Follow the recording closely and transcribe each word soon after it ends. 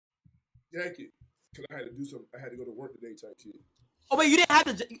jacket because I had to do something. I had to go to work today type shit. Oh wait, you didn't have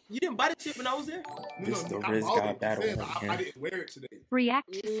to. You didn't buy the shit when I was there. This the Rizz guy battle. I didn't wear it today.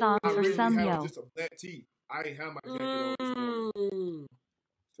 React to song for some yo. Just a black tee. I ain't have my jacket on.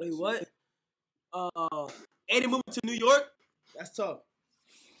 Wait, what? Eddie moving to New York? That's tough.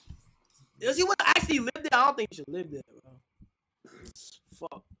 Does he want to actually live there? I don't think he should live there, bro.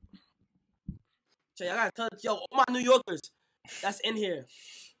 Fuck. So I gotta tell yo, all my New Yorkers that's in here.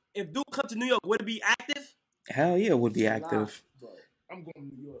 If Duke come to New York, would it be active? Hell yeah, it would be active. Bro, I'm going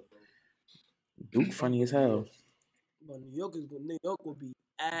to New York, bro. Duke funny as hell. But New York will be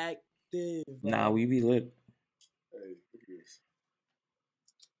active. Bro. Nah, we be lit. Hey, look at this.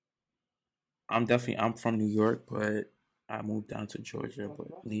 I'm from New York, but I moved down to Georgia.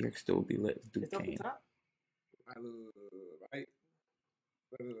 But New York still be lit. Duke came. I love, right?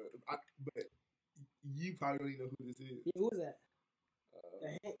 But you probably don't even know who this is. Yeah, who is that? A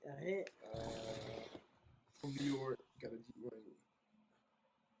hint. From New York, got a G-Wing.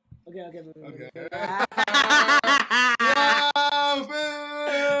 Okay.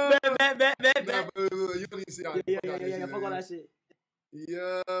 Bet. You don't even see how yeah. Fuck all that shit.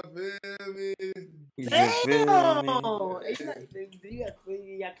 Yeah, baby. Damn!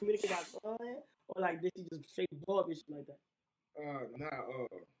 You got communicate out or like this? You just straight blow up and shit like that. Yeah.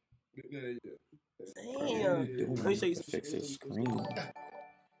 Damn. Let me show you some Fix shit. his screen.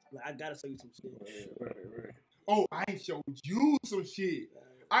 I gotta show you some shit. Right. Oh, I ain't showed you some shit.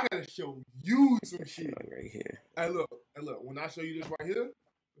 I gotta show you some shit. Right here. Hey, look. When I show you this right here,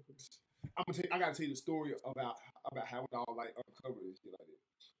 I gotta tell you the story about how it all like uncovered and shit like that.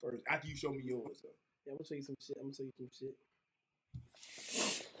 First, after you show me yours. So. Yeah, I'm gonna show you some shit. I'm gonna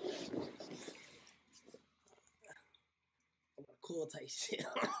cool type shit.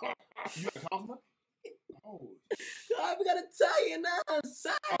 You got Cosmo? Oh. God, we gotta tell you now. I'm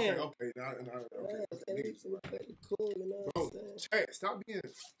saying. Okay. Now. Cool, you know. Bro, Chad, stop being.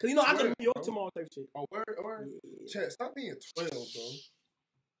 Cause you know I go to New York tomorrow type shit. Oh, word. Yeah. Chad, stop being 12, bro.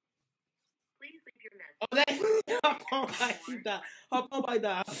 Please leave your message. Oh, that her phone might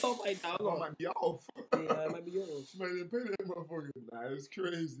die. Her phone might be off. Yeah, it might be yours. Man, pay that motherfucker. Nah, it's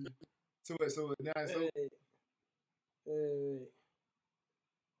crazy. So now it's Hey.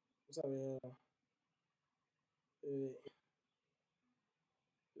 What's up, man? Hey.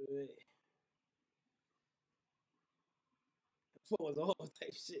 The phone was all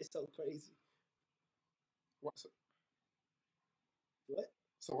type shit. So crazy. What?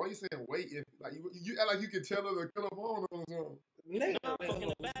 So why you saying wait? If like you act like you can tell her to cut her phone or something. Nigga, yo.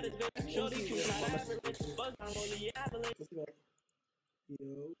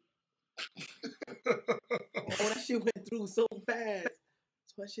 Oh, that shit went through so fast.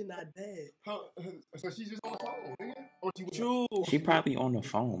 So that shit not dead. So she's just on the phone, nigga? Or she True. She probably on the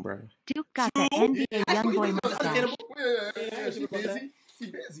phone, bro. Duke got the NBA young boy mustache. Yeah, she busy. She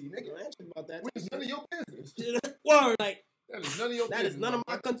busy, nigga. I ain't about that. Which is none of your business. Word, like. That is none of your business. That is none of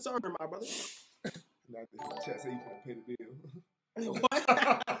my concern, my brother. Chat say you can't pay the bill.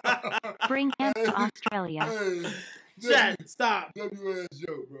 What? Bring him to Australia. Hey, Chat, stop. WS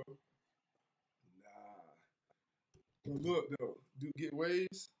joke, bro. Nah. But look, though. Dude, get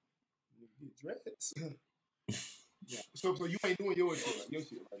waves. Get dreads. Yeah. So you ain't doing your shit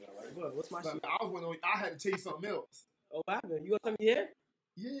right now, right? What? What's my shit? I was waiting on. I had to tell you something else. Oh, what happened? You gonna tell me here?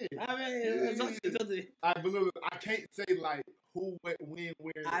 Yeah. I mean, something. I can't say like who, what, when,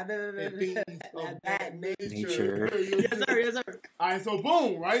 where, and things of that nature. Yes, sir. All right, so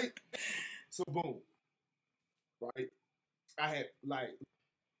boom, right? Right? I had like,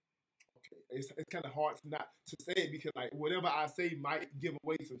 okay, it's kind of hard not to say it because like whatever I say might give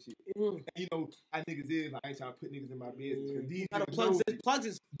away some shit. And, you know, I niggas is like I ain't trying to put niggas in my business. Cause these plugs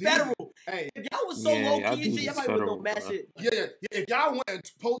is federal. Hey, if y'all was so low key and shit, y'all probably would know mad shit. Yeah. If y'all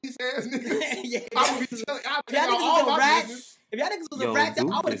want police ass niggas, I would be telling y'all all my rats. business. If y'all niggas was a rat, I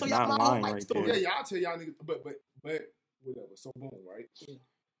would have told y'all my whole life story. Yeah, y'all tell y'all niggas, but whatever. So boom, right? Yeah.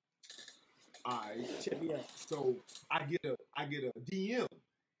 Alright. Check me out. So I get a DM.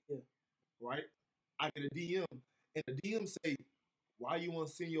 Yeah. Right? I get a DM, and the DM say, "Why you want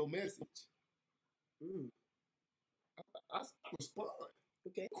to send your message?" I respond.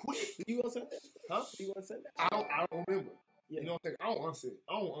 Okay. Quick. You want to send that? Huh? You want to send that? I don't remember. Yeah. You know what I'm saying?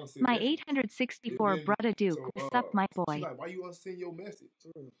 I don't unsend. My 864 brother Duke, what's up, my boy? She's like, why you unsend your message?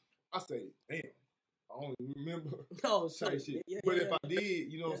 I say, damn, I don't even remember. No, shit. But if I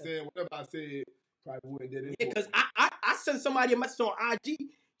did, you know what I'm saying? Whatever I said, probably wouldn't get it. Yeah, because I sent somebody a message on IG.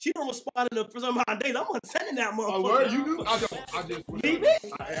 She don't respond to for some of my days. I'm unsending that motherfucker. Oh, word, you do? I just leave it.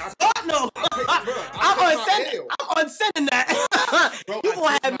 No, I'm unsending that. Bro, You I gonna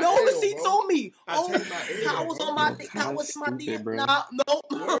take have my no L, receipts bro. on me. I Oh, take my L, I was bro. on my Yo, dick. Ty's I was in my stupid, DM. bro. Nah, no.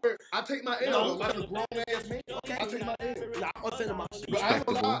 Word. I take my L, though, like a grown ass man. Okay. I take my L. Nah, I'm sending my shit. But I ain't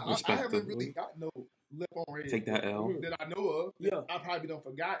gonna lie, I haven't Respectable. really got no lip on red. Take that L. That I know of. Yeah. I probably don't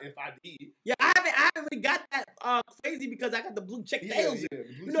forgot if I did. Yeah, I haven't really got that crazy because I got the blue check tails.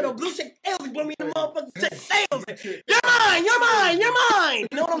 You know the blue check tails put me in the motherfucking check tails. You're mine, you're mine, you're mine.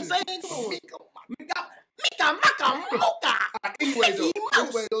 You know what I'm saying? Come on. Mika, mocha. Anyway, Mickey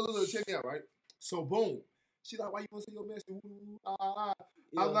Mouse. look, check me out, right? So, boom. She like, why you want to say your message?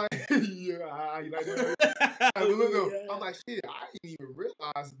 I'm like, yeah, you like that? Look, though. I'm like, shit, I didn't even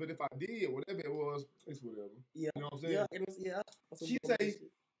realize, but if I did, whatever it was, it's whatever. Yeah. You know what I'm saying? Yeah, it was, yeah. She say,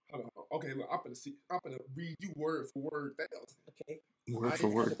 hold on, okay, look, I'm gonna read you word for word thousands. Okay. Word for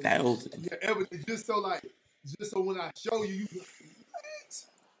word, thousand. Yeah, everything, just so when I show you, you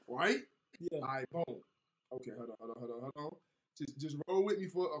what? Right? Yeah. All right, boom. Okay, hold on. Just roll with me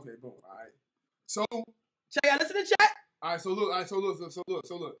for, okay, boom. All right. So, Chat, y'all listen to chat? all right, so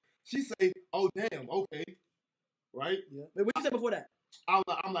look. She say, oh, damn, okay. Right? Yeah. Wait, what you said before that? I'm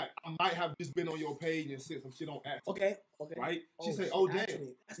like, I might have just been on your page and said some shit on accident. Okay. Right? She say, oh, damn.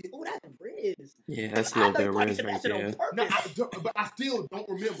 That's Rizz. Yeah, that's a little bit Rizz right there. No, but I still don't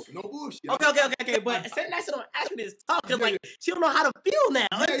remember. No bullshit. Okay. But saying that shit on accident is tough because, like, she don't know how to feel now.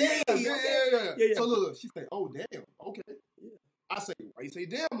 Yeah. So, look, she say, oh, damn, okay. Yeah. I say, why you say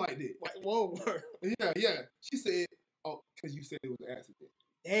damn like that? Whoa. Yeah. She said, oh, because you said it was an accident.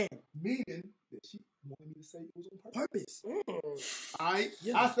 Damn. Meaning that she wanted me to say it was on Purpose. All right.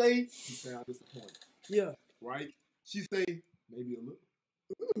 Yeah. I say, she say I'm disappointed. Yeah. Right? She say, maybe a little.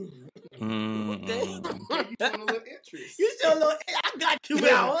 Okay. You showing a little interest. You still a little. I got you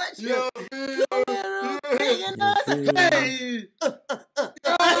now. Yeah. Hey.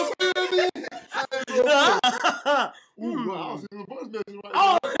 Ooh, I was in the voice message right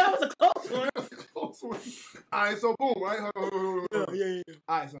Oh, now. that was a close one. All right, so boom, right? Hold on. Yeah.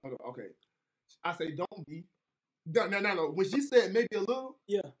 All right, so hold on. Okay. I say, don't be. No. When she said maybe a little,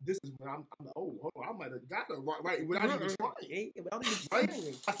 Yeah. this is when I'm like, oh, hold on, I might have got it right without even trying. Yeah, without even Right?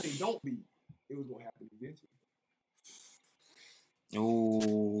 trying. I say, don't be. It was gonna happen eventually.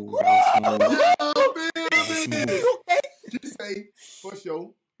 Ooh, that was smooth. Yeah, Okay. She say, for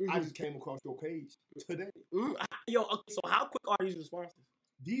sure, I just came across your page today. Yo, okay, so how quick are these responses?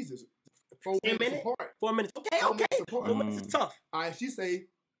 These is 4 10 minutes minutes? apart. 4 minutes. Okay. 4 minutes apart. 4 minutes is tough. All right, she say,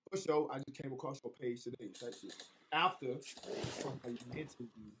 for sure, I just came across your page today. That's it. After somebody mentioned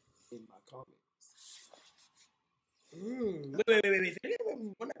you in my comments. Wait.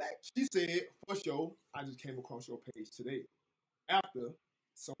 Run that back. She said, for sure, I just came across your page today. After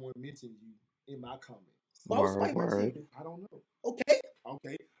someone mentioned you in my comments. Word. I don't know. Okay.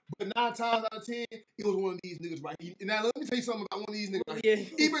 But 9 times out of 10, it was one of these niggas right here. Now, let me tell you something about one of these niggas right here. Yeah.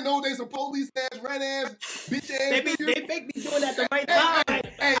 Even though they some police ass, rat ass, bitch ass They niggas. fake be doing that the right time.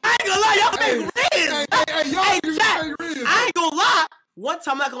 Hey, I ain't gonna lie, y'all fake Rizz. Hey, y'all Hey, niggas chat, fake Rizz. I ain't gonna lie. One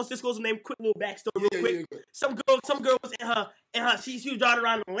time, I'm not gonna disclose the name. Quick little backstory, real quick. Yeah. Some girl was in her. She was driving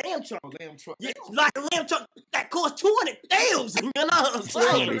around in a lamb truck. Oh, lamb truck. Yeah, like a lamb truck that cost 200,000. You know what I'm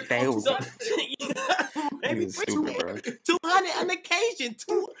saying? 200,000. Maybe Nigga's stupid, bro. 200 on occasion.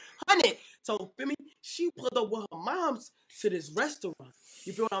 200. So, feel me? She pulled up with her moms to this restaurant.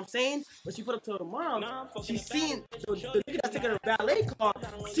 You feel what I'm saying? When she put up to her mom, she seen the nigga that's taking her valet car,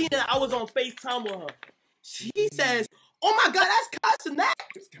 seen that I was on FaceTime with her. She says, oh my God, that's Cenat.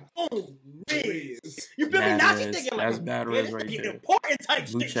 Oh, Rizz. You feel me? Now she's thinking like, that's bad man, Rizz this right nigga there. important type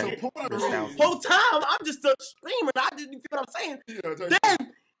Blue shit. check. Whole time, I'm just screaming. I didn't feel what I'm saying. Yeah, Then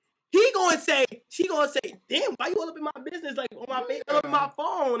she gonna say, damn, why you all up in my business, like on my face, all up in my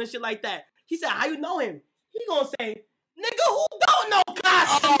phone and shit like that? He said, how you know him? He gonna say, nigga, who don't know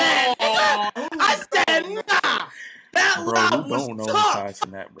Cenat? I said, nah. That Bro, line who was don't know tough.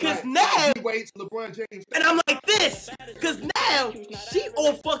 Cenat, bro? Cause now, he waits till LeBron James. and I'm like this, cause now she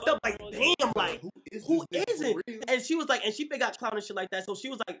all fucked up, like damn, like who isn't? And she was like, and she figured out clown and shit like that. So she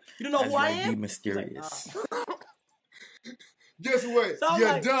was like, you don't know who I Be am? mysterious. Guess what? So I'm You're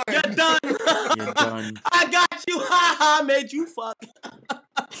like, done. You're done. You're done. I got you. Ha ha. Made you fuck.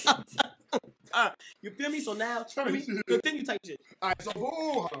 You feel me? So now, continue type shit. All right, so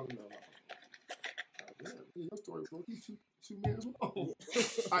hold on. Your story, bro. You 2 minutes long. All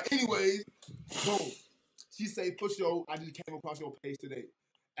right, anyways, boom. She say, for sure, I just came across your page today.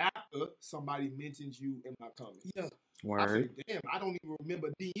 After somebody mentions you in my comments. Yeah. I Word. said, damn, I don't even remember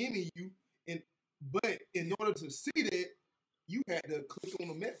DMing you. But in order to see that, you had to click on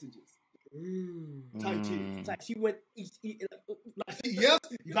the messages. Type shit. Like she went, Like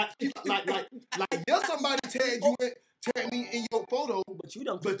yes, somebody tagged me in your But you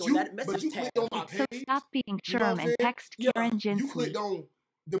don't But click on that but message you tab. clicked on my So page. stop being You know what Sherm I'm and saying? text Yeah. Kieran You Jinsey. clicked on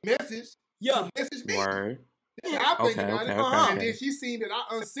the message Yeah. to message me. Word. That's how I think Okay, about okay, it. okay, And okay. then she seen that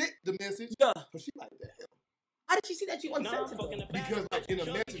I unsent the message. Yeah. So she like, damn. How did she see that you unsent it though? Because like in a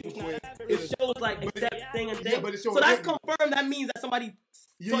message request, It shows like accept thing and thing. Yeah, but it shows so that's everything. confirmed. That means that somebody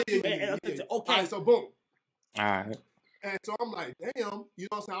told you and yeah. okay. Alright, so boom. Alright. And so I'm like, damn, you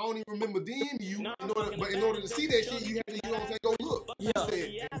know what I'm saying? I don't even remember DMing you. But in order to see that shit, you have to, you know what I'm saying, go look. Yeah. I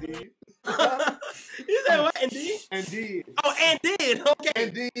said, and did. You said what? And did? And did. Oh, and did. Okay.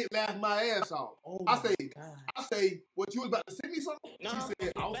 And did laugh my ass off. Oh I my say, God. I say, what you was about to send me something? She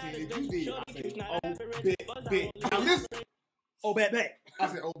said, I was saying if you did. I say, oh, bet. Now listen. Oh, bet. I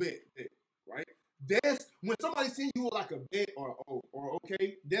said, oh, bet. Right? That's when somebody send you like a bet or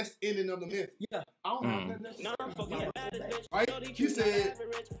okay, that's ending of the message. Yeah. I don't have nothing to say. Right? She said,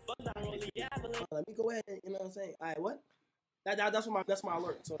 Let me go ahead and, you know what I'm saying? All right, what? That's my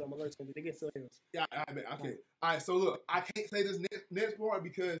alert. So them alerts they get serious. yeah, I bet. Okay. All right, so look, I can't say this next part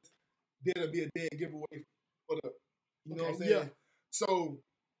because there'll be a dead giveaway for the, you know what I'm saying? Yeah. So,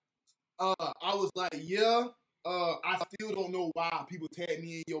 I was like, yeah, I still don't know why people tag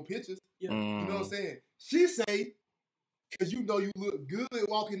me in your pictures. Yeah. You know what I'm saying? She say, cause you know you look good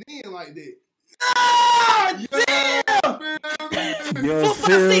walking in like that. Ah, damn! Yo,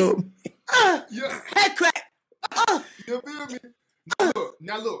 Phil. Yeah. Head crack. You feel me?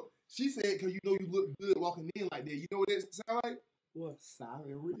 Now look. She said, cause you know you look good walking in like that. You know what that sound like? What?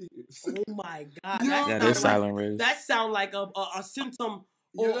 Silent Rizz. Oh my God. Yeah. That is silent Rizz. That sound like a symptom.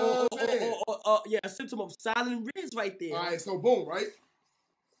 You know what I'm saying? Yeah, a symptom of silent Rizz right there. All right, so boom, right?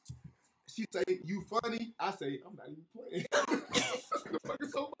 She say, you funny. I say, I'm not even playing. The fuck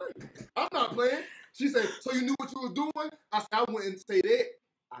is so funny? I'm not playing. She say, so you knew what you were doing? I said, I wouldn't say that.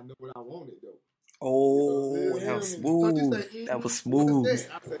 I know what I wanted, though. Oh, You know, that was so smooth. she say, That was what smooth. is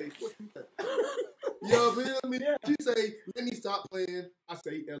that? I say, what you say? You feel me? Yeah. She say, let me stop playing. I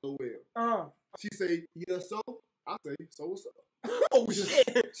say, LOL. She say, yeah, so? I say, so what's up? Oh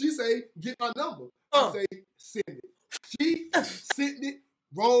shit. She say, get my number. I say, send it. She sent it,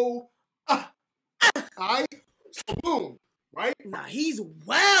 roll. Alright? So boom. Right? Nah, he's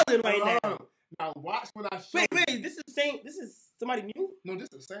wilding right now. Now watch when I show Wait, this is somebody new? No, this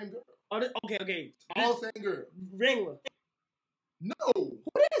is the same girl. Oh, okay. All same girl. Ringler. No. Who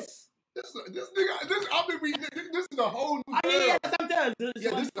this? This nigga, I've been reading this is a whole new girl. Yeah, sometimes. Yeah,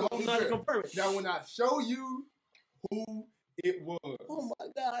 this is the whole new girl. Confirm it. Now when I show you who it was. Oh my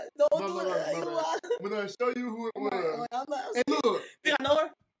God. Don't do that. When I show you who it was. I'm not. And look. Think I know her?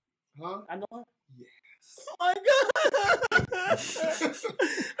 Huh? I know her? Yes. Oh my God.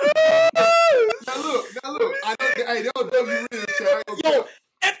 Now look. I know, hey, they'll know you really try. Yo,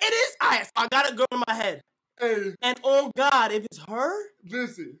 if it is, alright, so I got a girl in my head. Hey, And on God, if it's her,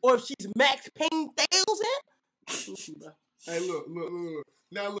 listen. or if she's Max Payne Thousand, Hey, look.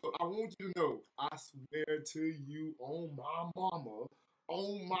 Now look, I want you to know, I swear to you on my mama,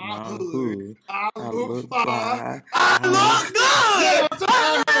 on my hood, I look fine. I look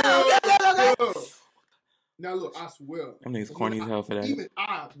good. Now look, I swear. Them niggas corny as hell for that. Even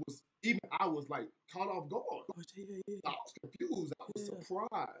I was like caught off guard. I was confused. I was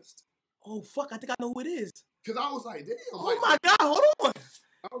surprised. Oh fuck! I think I know who it is. Cause I was like, damn. Oh my God! Hold on.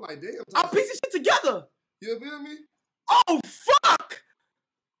 I was like, damn. I'm piecing shit together. You feel me? Oh fuck!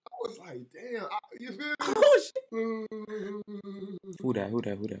 I was like, damn. You feel me? Oh shit! Who that?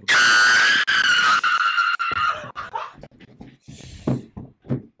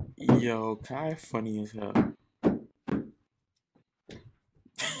 Yo, Kai funny as hell.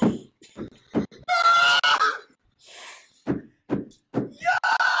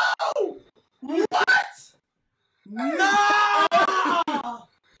 Yo! What? No!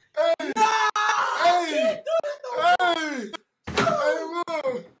 Hey! No! Hey! Hey!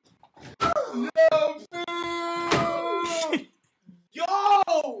 Look! Yo, Phil! Yo!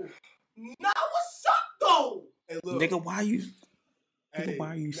 Nah, what's up though? Hey, look. Nigga, why are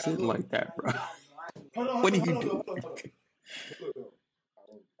you sitting like that, bro? What are you doing?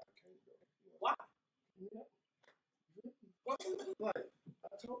 Why? Like, I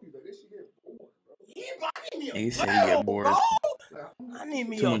told you that this shit get boring, bro. I need me a He said girl, he get bored. bro. I need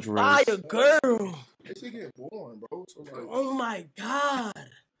me Too a much fire Rizz. girl. This shit get boring, bro. So like, Oh my God.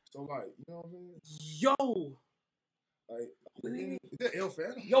 you know what I mean? Yo. Like, is that El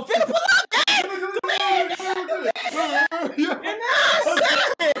Phantom? Yo, finna pull up, man. Come here.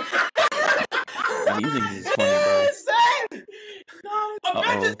 Nah, you think this is funny, bro.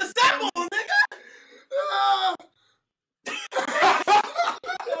 Avengers Assemble, nigga.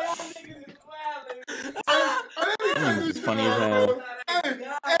 This is funny as hell. Hey,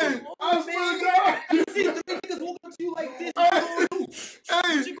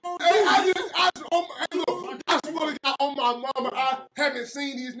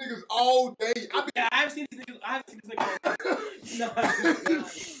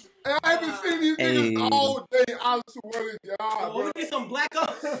 And I haven't seen these niggas all day. I swear to God, bro. We need some black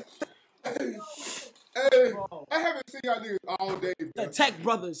ups. Hey, I haven't seen y'all niggas all day, bro. The Tech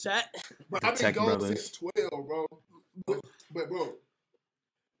Brothers, chat. Bro, I've been gone since 12, bro. But bro,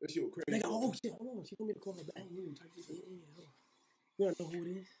 that shit was crazy. Nigga, oh shit, hold on. She told me to call her back. You wanna know who it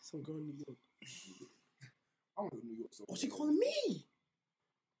is? Some girl in New York. I want to go to New York so Oh, she calling me.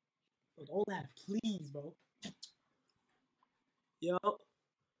 Bro, don't laugh, please, bro. Yo. Hello.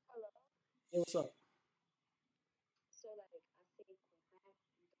 Hey, what's up? So, like, I say call back, you don't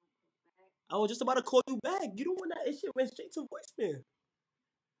call back. I was just about to call you back. You don't want that shit went straight to voicemail.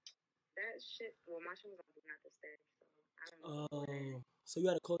 That shit, well, my shit was on Do Not Disturb, so I don't know. So you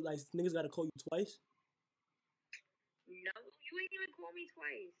gotta call, like, niggas gotta call you twice? No, you ain't even call me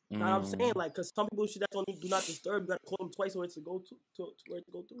twice. Nah, I'm saying, like, cause some people shit that's on Do Not Disturb, you gotta call them twice for it to go to where it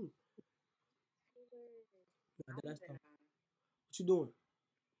to go through. Nah, that's tough. What you doing?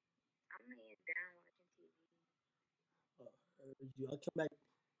 I'm laying down watching TV. I'll come back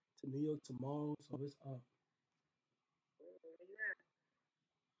to New York tomorrow, so it's up. Where you at?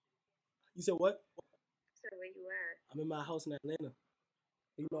 You said what? I said, where you at? I'm in my house in Atlanta.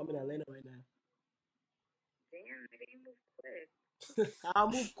 You know I'm in Atlanta right now. Damn, nigga, you move quick. I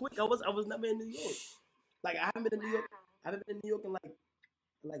moved quick. I was never in New York. Like I haven't been in New York. I haven't been in New York in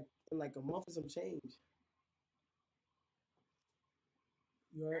like a month or some change.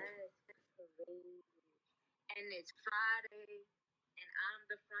 You heard? That's crazy. And it's Friday, and I'm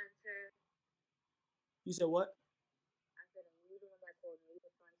the fronter. You said what? I said, I'm you the one that called me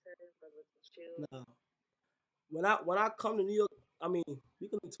the fronter, but with the chill. Nah. When I come to New York, I mean, we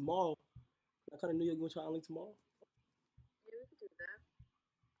can link tomorrow. When I come to New York, you want to try to link tomorrow? Yeah, we can do that.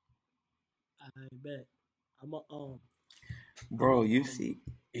 I bet. I'm a Bro, you see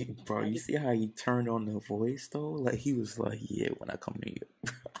how he turned on the voice though? Like he was like, yeah, when I come to New York.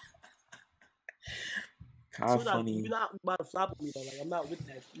 How funny. You're not about to flop with me though. Like I'm not with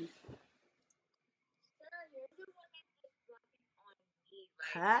that.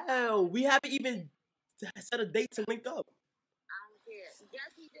 How? We haven't even set a date to link up. I don't care.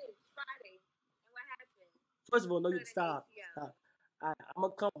 Yes, he did. Friday. And what happened? First of all, no, you stop. I'm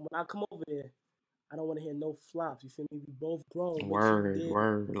gonna come when I come over there. I don't want to hear no flops. You feel me? We both grown. Word.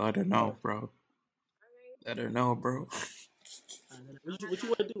 Let her know, bro. Let her know, bro. What you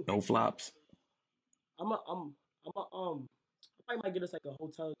want to do? No flops. I probably might get us like a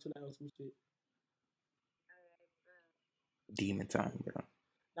hotel tonight or some shit. Demon time, bro.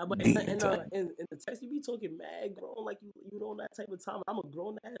 Nah, but in the text you be talking mad grown, like you know that type of time. I'm a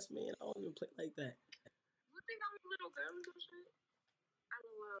grown ass man. I don't even play like that. You think I'm a little girl or shit? I'm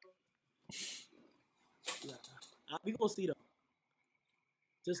a little. Nah, we gonna see though.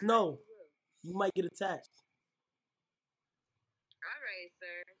 Just know you might get attached. All right,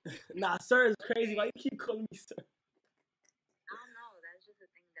 sir. Nah, sir is crazy. Why you keep calling me sir? I don't know. That's just a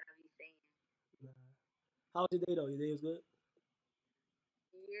thing that I be saying. Nah. How was your day though? Your day was good?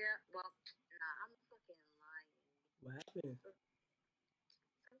 Yeah, well, nah, I'm fucking lying. What happened?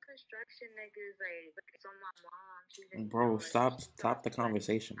 Some construction niggas, like it's on my mom. Bro, stop the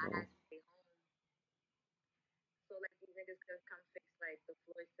conversation, bro. I had to stay home. So, like, these niggas just come fix, like, the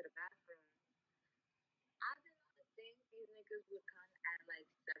floors to the bathroom. I did not think these niggas would come at, like,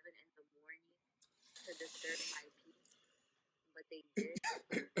 7 in the morning to disturb my peace. But they did.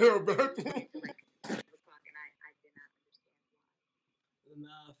 To, like, 5 o'clock, and I did not understand why.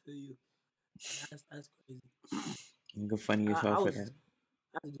 Nah, I feel you. That's crazy. You're funny as hell for that.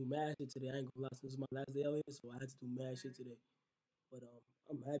 I had to do mad shit today. I ain't gonna lie. This is my last day out here, so I had to do mad shit today. But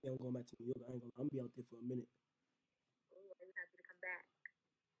I'm happy I'm going back to New York. I'm gonna be out there for a minute. Oh, I'm happy to come back.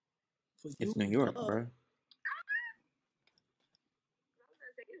 It's New York, bro. I was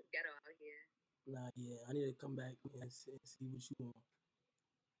gonna say it's ghetto out here. Nah, yeah, I need to come back and see what you want.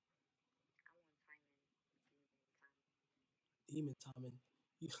 I want Demon timing.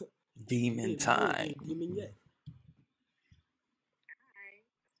 Demon time. Demon yet.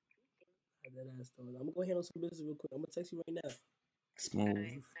 I'm gonna go handle some business real quick. I'm gonna text you right now.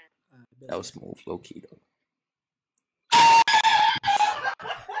 Smooth. That was smooth, low key though.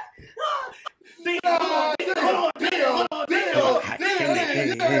 You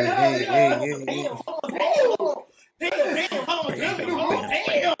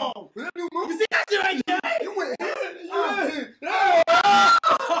see that shit right there? You went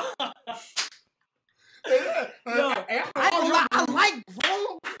Yo,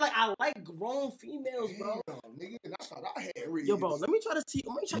 I like grown females, bro. Nigga, I thought I had Rizz. Yo, bro, let me try to show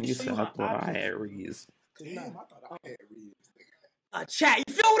you how I thought I had Rizz. Damn, I thought I had Rizz. Chat,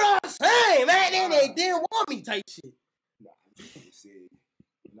 you feel what I'm saying, man? They didn't want me type shit. Nigga said,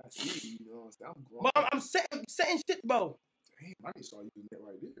 when I see you know, I'm grown. But I'm saying shit, bro. Damn, I need to start using that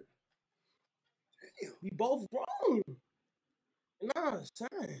right there. Damn. We both grown. Nah,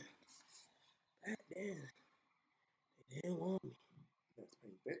 son. Back then, they didn't want me.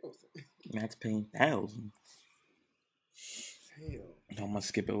 Max Payne 1000. Damn. I'm gonna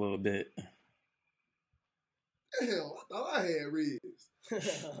skip it a little bit. Hell, I thought I had Rizz.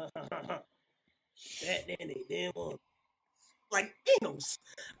 Back then, they didn't want me. Like Thanos.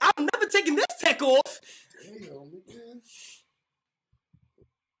 I'm never taking this tech off. Damn, nigga.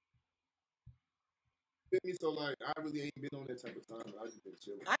 Feel me? So like, I really ain't been on that type of time. I just been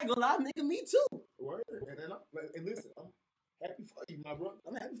chilling. I ain't gonna lie, nigga, me too. Word. And then and listen, I'm happy for you, my brother.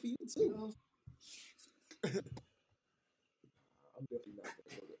 I'm happy for you You too. know? I'm definitely not that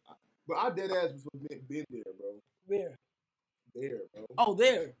brother. But I dead ass was been there, bro. Where? There, bro. Oh,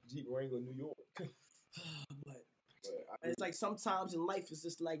 there. Jeep Wrangler, New York. But But it's like sometimes in life it's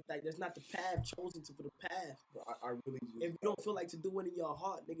just like there's not the path chosen to for the path. I really just. If you don't feel like to do it in your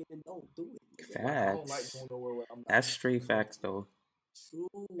heart, nigga, then don't do it. Facts. I don't like going nowhere where I'm not. That's straight facts, though. True.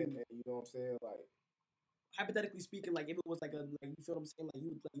 And you know what I'm saying? Like, Hypothetically speaking, like if it was like a like you feel what I'm saying, like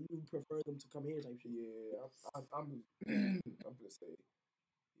you would prefer them to come here type shit. yeah, I'm I'm gonna say,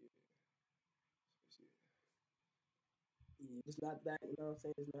 Yeah, it's not that, you know what I'm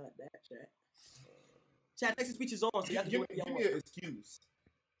saying? It's not that, chat. Chat, Texas speech is on, so y'all can do give what y'all me want. an excuse.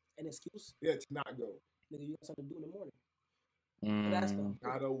 An excuse? Yeah, to not go. Nigga, you got something to do in the morning. That's the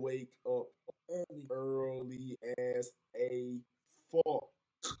Gotta wake up early. early as a fuck.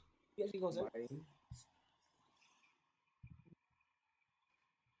 Yes, you gonna say? Man.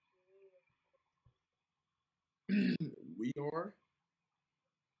 We are.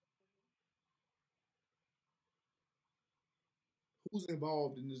 Who's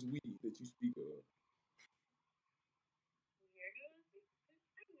involved in this weed that you speak of?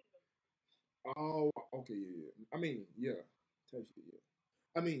 Oh, okay, yeah. I mean, yeah. Type shit, yeah.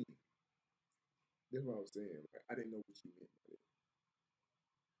 I mean, that's what I was saying. Like, I didn't know what you meant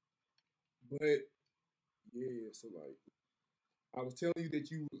by it. But yeah, so like, I was telling you that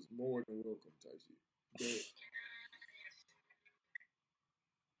you was more than welcome, type shit. But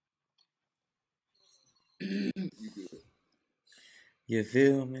you good, You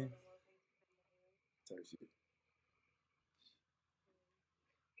feel me? type shit.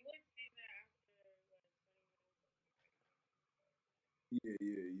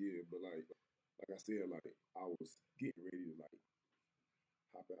 Yeah. But like I said, like I was getting ready to like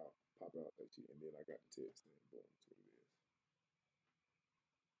pop out that shit, and then I got the text, and boom, that's what it is.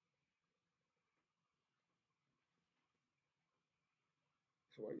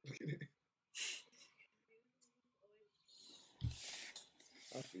 So why you looking at?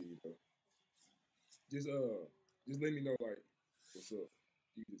 I feel you though. Just let me know like what's up.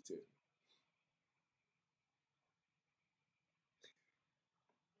 You can just text me.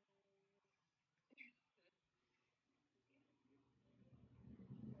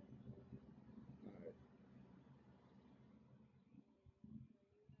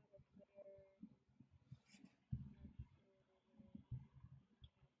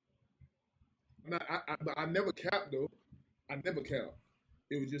 All right. But I never capped though. I never capped.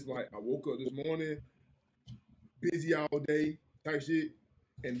 It was just like I woke up this morning, busy all day type shit,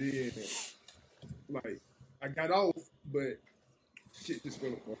 and then like I got off, but shit just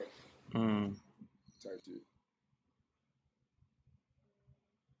fell apart type shit.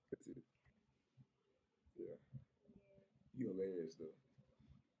 That's it. Yeah. You hilarious though.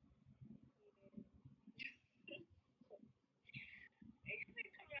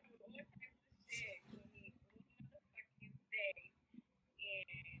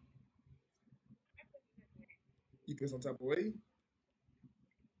 You feel some type of way?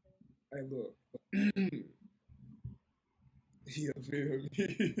 Hey, look. You feel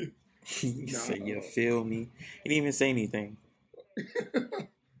me? You say you feel me? He didn't even say anything.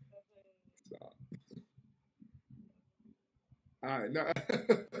 Stop. All right, now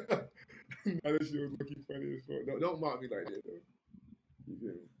that shit was looking funny as fuck. Don't mock me like that though. You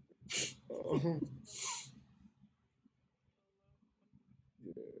feel me?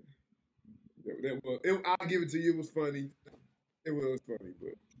 Yeah. I'll give it to you. It was funny. It was funny,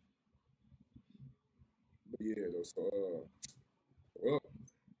 but yeah, though. So well,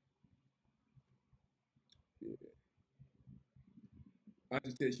 yeah. I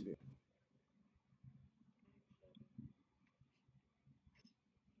just text you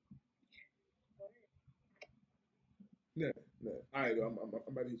then. Nah. All right, though, I'm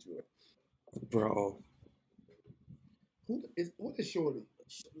about to hit you up. Bro. What is Shorty?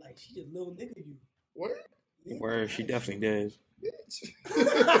 Like she just little nigga you. What? Where she definitely did.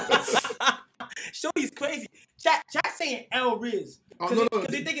 Shorty's crazy. Chat saying L Rizz. Because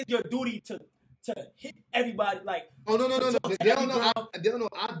they think it's your duty to hit everybody. Like, no. They don't know.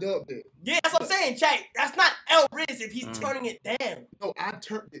 I dubbed it. Yeah, that's what I'm saying, chat. That's not L Rizz if he's turning it down. No, I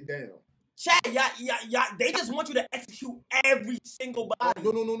turned it down. Chat, y'all, they just want you to execute every single body.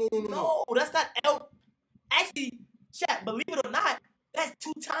 No, that's not L. Actually, chat, believe it or not, that's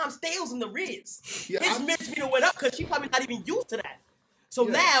 2 times Stales in the Rizz. Yeah, His mid-speed went up because she probably not even used to that. So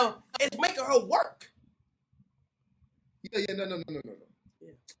now it's making her work. Yeah, no.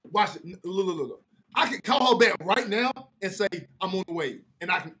 Yeah. Watch it. Look. I can call her back right now and say I'm on the way,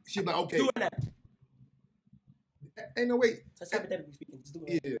 and she'll be like, okay. Do it now. Ain't no way. That's hypothetically speaking. Just do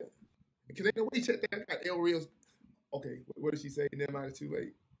it. Yeah. Because ain't no way check that. I got L Rizz. Okay, what did she say? Never mind, it's too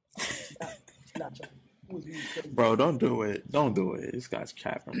late. She's not joking. Bro, don't do it. Don't do it. This guy's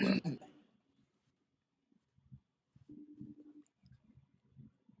capping, bro.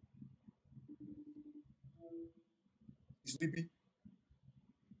 You sleepy?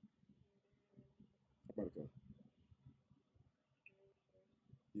 I'm about to go.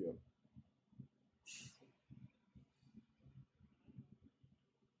 Yeah.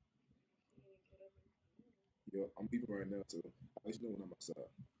 Yeah, I'm leaving right now too. I'll let you know when I'm outside.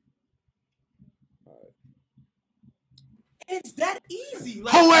 Alright. It's that easy.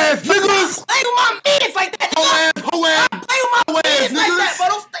 Like, Ho ass niggas! Play with my mans like that. Ho ass! Play with my mans like that, bro.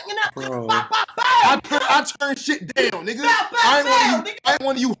 Don't sting up. Bro. I turn shit down, nigga. I ain't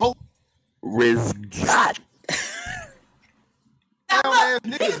one of you ho Rizz God. ass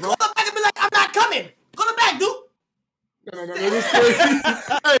niggas, bro. Go back and be like, I'm not coming. Go to back, dude. No, this crazy.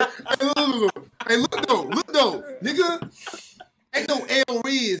 Hey, look though, nigga. Ain't no L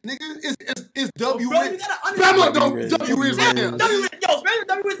Rizz, nigga. It's W Rizz. W Rizz right now. W Rizz, yo, especially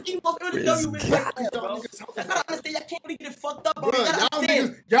W Rizz emo, especially W Rizz right now, bro. I gotta understand, y'all can't really get it fucked up, bro.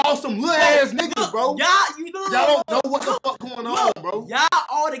 Y'all some little ass niggas, bro. Y'all don't know what the fuck going on, bro. Y'all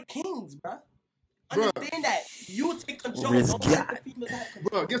are the kings, bro. Understand that. You take control.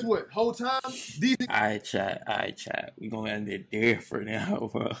 Bro, guess what? Whole time, these niggas. Alright, chat. We gonna end it there for now,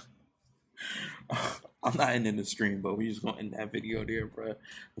 bro. I'm not ending the stream, but we just gonna end that video there, bro.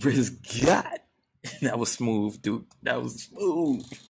 Rizz God. That was smooth, dude. That was smooth.